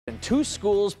And two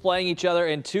schools playing each other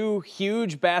in two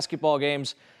huge basketball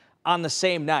games on the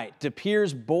same night. De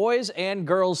Pere's boys and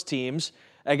girls teams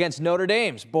against Notre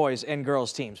Dame's boys and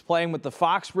girls teams, playing with the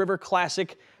Fox River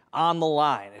Classic on the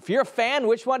line. If you're a fan,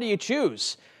 which one do you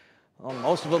choose? Well,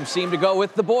 most of them seem to go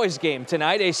with the boys game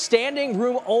tonight. A standing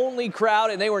room only crowd,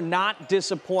 and they were not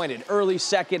disappointed. Early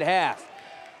second half.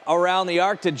 Around the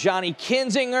arc to Johnny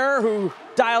Kinzinger, who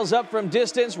dials up from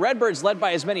distance. Redbirds led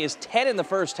by as many as 10 in the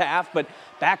first half, but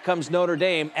back comes Notre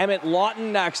Dame. Emmett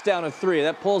Lawton knocks down a three.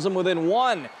 That pulls them within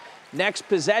one. Next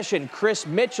possession, Chris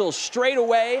Mitchell straight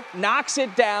away, knocks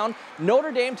it down.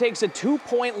 Notre Dame takes a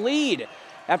 2-point lead.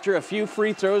 After a few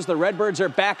free throws, the Redbirds are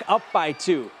back up by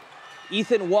 2.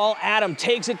 Ethan Wall-Adam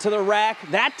takes it to the rack.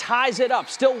 That ties it up.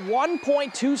 Still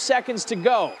 1.2 seconds to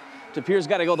go. De Pere's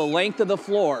got to go the length of the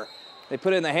floor. They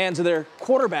put it in the hands of their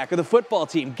quarterback of the football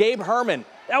team, Gabe Herman.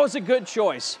 That was a good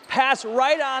choice. Pass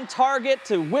right on target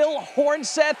to Will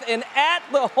Hornseth, and at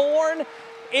the horn,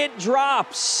 it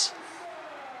drops.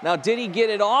 Now, did he get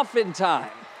it off in time?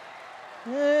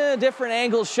 Different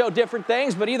angles show different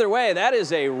things, but either way, that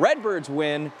is a Redbirds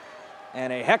win,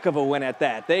 and a heck of a win at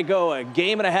that. They go a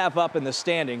game and a half up in the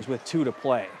standings with 2 to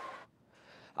play.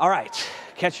 All right,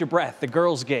 catch your breath. The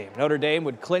girls' game. Notre Dame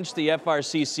would clinch the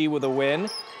FRCC with a win.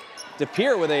 De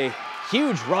Pere with a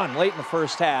huge run late in the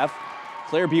first half.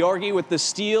 Claire Bjorgi with the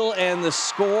steal and the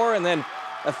score, and then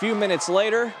a few minutes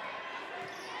later,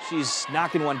 she's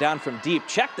knocking one down from deep.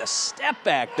 Check the step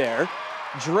back there.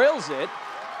 Drills it.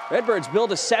 Redbirds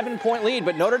build a 7-point lead,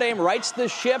 but Notre Dame rights the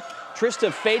ship.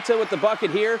 Trista Feta with the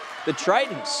bucket here. The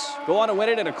Tritons go on to win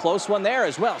it in a close one there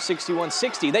as well,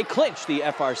 61-60. They clinch the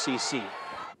FRCC.